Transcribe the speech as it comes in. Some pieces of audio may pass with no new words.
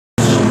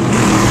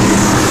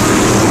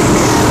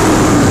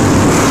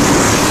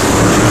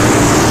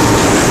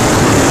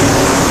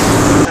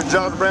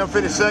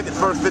finished second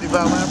first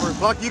 55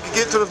 lapper. Like you could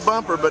get to this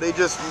bumper, but he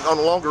just, on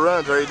the longer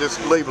runs there, he just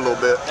leave a little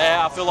bit.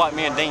 Yeah, I feel like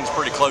me and Dean's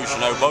pretty close, you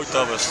know, both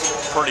of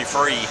us pretty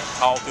free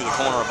all through the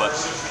corner, but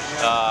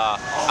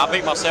I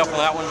beat myself on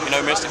that one, you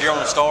know, missed it here on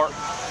the start.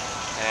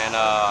 And,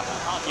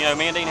 you know,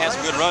 me and Dean had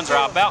some good runs there.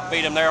 I about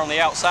beat him there on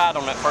the outside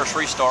on that first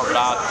restart, but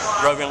I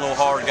drove in a little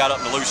hard, got up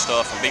in the loose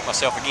stuff, and beat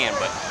myself again.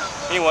 But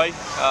anyway,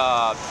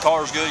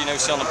 car was good, you know,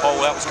 still on the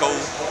pole, that was cool.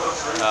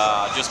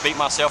 Just beat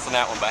myself in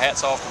that one, but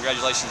hats off,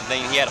 congratulations to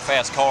Dean. He had a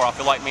fast car. I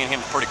feel like me and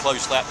him were pretty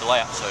close lap to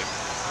lap, so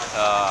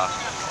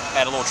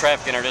had a little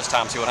traffic in there this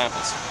time, see what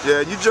happens. Yeah,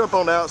 you jump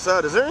on the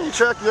outside. Is there any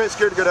track you ain't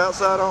scared to go to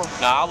outside on?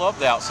 No, I love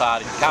the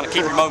outside. It kind of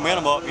keep your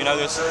momentum up, you know,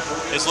 this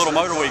little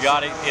motor we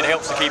got, it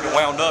helps to keep it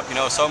wound up, you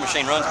know, a sewing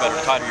machine runs better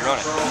the tighter you run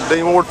it.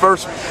 Dean Ward,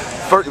 first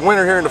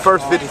winner here in the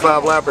first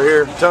 55 lapper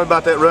here. Tell me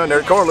about that run there.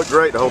 The car looked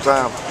great the whole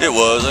time. It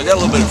was. I got a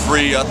little bit of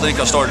free. I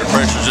think I started the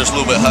pressure just a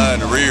little bit high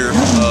in the rear.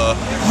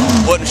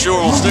 Wasn't sure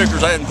on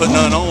stickers. I hadn't put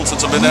none on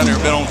since I've been down here.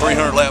 Been on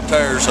 300 lap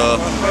tires.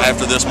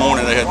 After this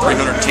morning, they had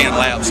 310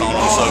 laps on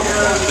them. So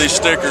these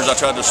stickers, I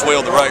tried to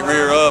swell the right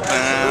rear up,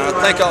 and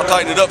I think I'll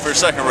tighten it up for a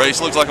second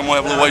race. Looks like I'm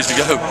gonna have a little ways to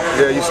go.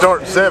 Yeah, you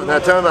start in 7th. Now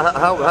tell me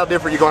how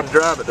different you going to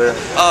drive it there.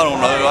 I don't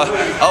know.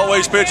 I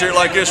always picture it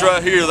like this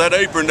right here. That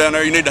apron down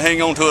there, you need to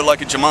hang on to it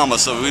like it's your mama.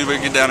 So we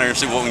get down there and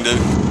see what we can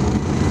do.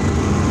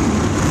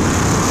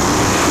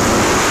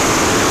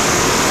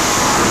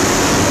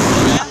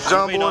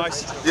 John Boy,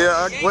 nice.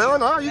 Yeah, well,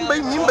 no, you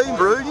can beat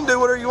Brew. You can do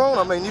whatever you want.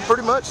 I mean, you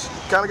pretty much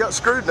kind of got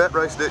screwed in that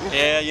race, didn't you?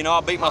 Yeah, you know,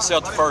 I beat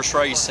myself the first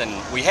race, and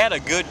we had a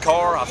good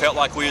car. I felt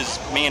like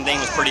me and Dean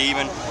was pretty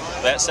even.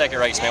 That second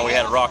race, man, we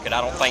had a rocket.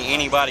 I don't think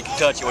anybody could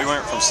touch it. We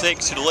went from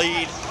 6th to the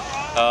lead,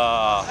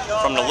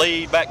 from the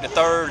lead back to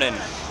 3rd,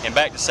 and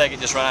back to 2nd,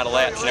 just run out of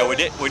laps. You know,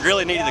 we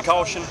really needed the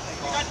caution.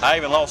 I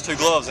even lost 2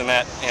 gloves in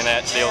that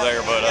deal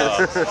there, but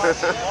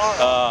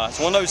it's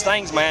one of those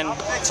things, man.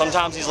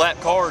 Sometimes these lap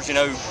cars, you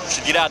know,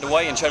 should get out of the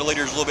way and show the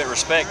leaders a little bit of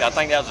respect. I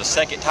think that was the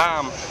second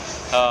time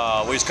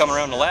we was coming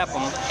around to lap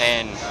them,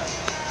 and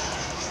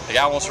the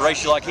guy wants to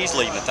race you like he's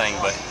leading the thing.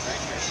 But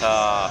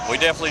we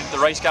definitely, the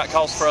race got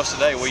cost for us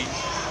today. We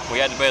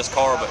had the best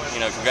car, but you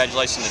know,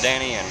 congratulations to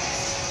Danny, and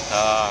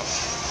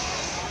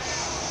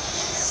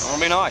it's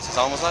gonna be nice. It's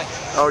almost like.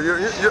 Oh,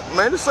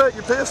 man, just say it,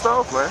 you're pissed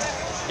off, man.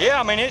 Yeah,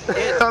 I mean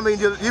I mean,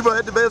 you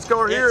had the best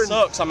car here. It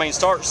sucks. I mean,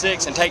 start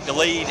 6th and take the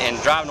lead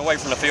and driving away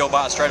from the field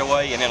by a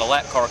straightaway, and then a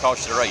lap car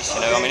costs you the race.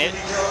 You know, I mean, it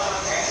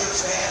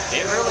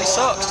really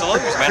sucks to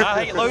lose, man.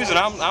 I hate losing.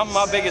 I'm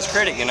my biggest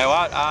critic. You know,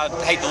 I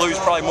hate to lose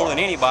probably more than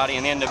anybody,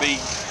 and then to be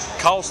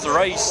cost the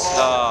race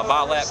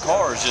by a lap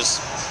car is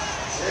just.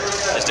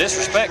 It's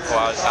disrespectful,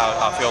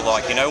 I feel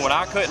like. You know, when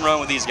I couldn't run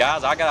with these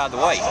guys, I got out of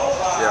the way.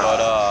 Yeah.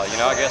 But, you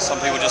know, I guess some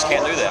people just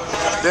can't do that.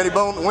 Danny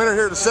Bone, winner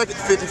here, the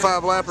second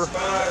 55 lapper.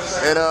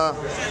 And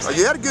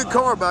you had a good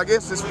car, but I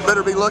guess this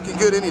better be lucky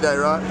good any day,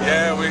 right?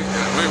 Yeah, we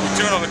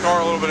tuned on the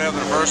car a little bit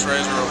after the first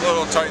race. We were a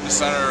little tight in the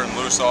center and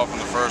loose off in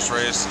the first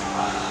race.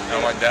 You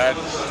know, my dad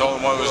told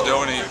him what he was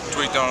doing. He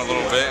tweaked on it a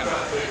little bit. And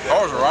the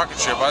car was a rocket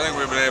ship. I think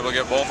we'd been able to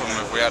get both of them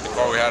if we had the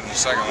car we had in the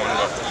second one.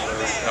 But,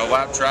 you know,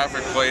 lap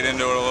traffic played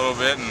into it a little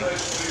bit and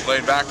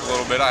laid back a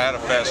little bit. I had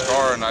a fast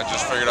car, and I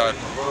just figured I'd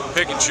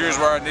pick and choose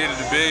where I needed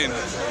to be. And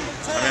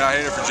I mean, I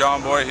hate it for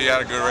John Boy. He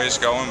had a good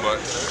race going, but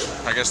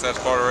I guess that's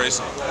part of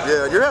racing.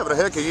 Yeah, you're having a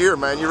heck of a year,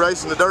 man. You're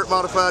racing the dirt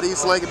modified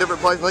East Lake, a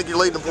different place. I think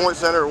you're leading the point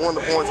center or won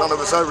the points. I don't know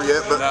if it's over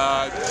yet, but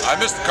I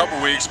missed a couple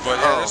weeks,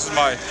 but yeah, this is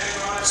my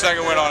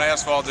second win on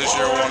asphalt this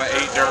year. We won 8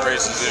 dirt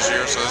races this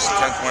year, so this is the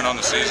 10th win on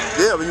the season.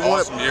 Yeah, but you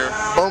awesome won it year.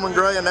 Bowman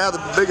Gray, and now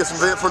the biggest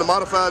event for the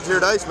modifieds here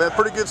at Ace, man.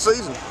 Pretty good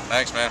season.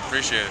 Thanks, man.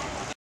 Appreciate it.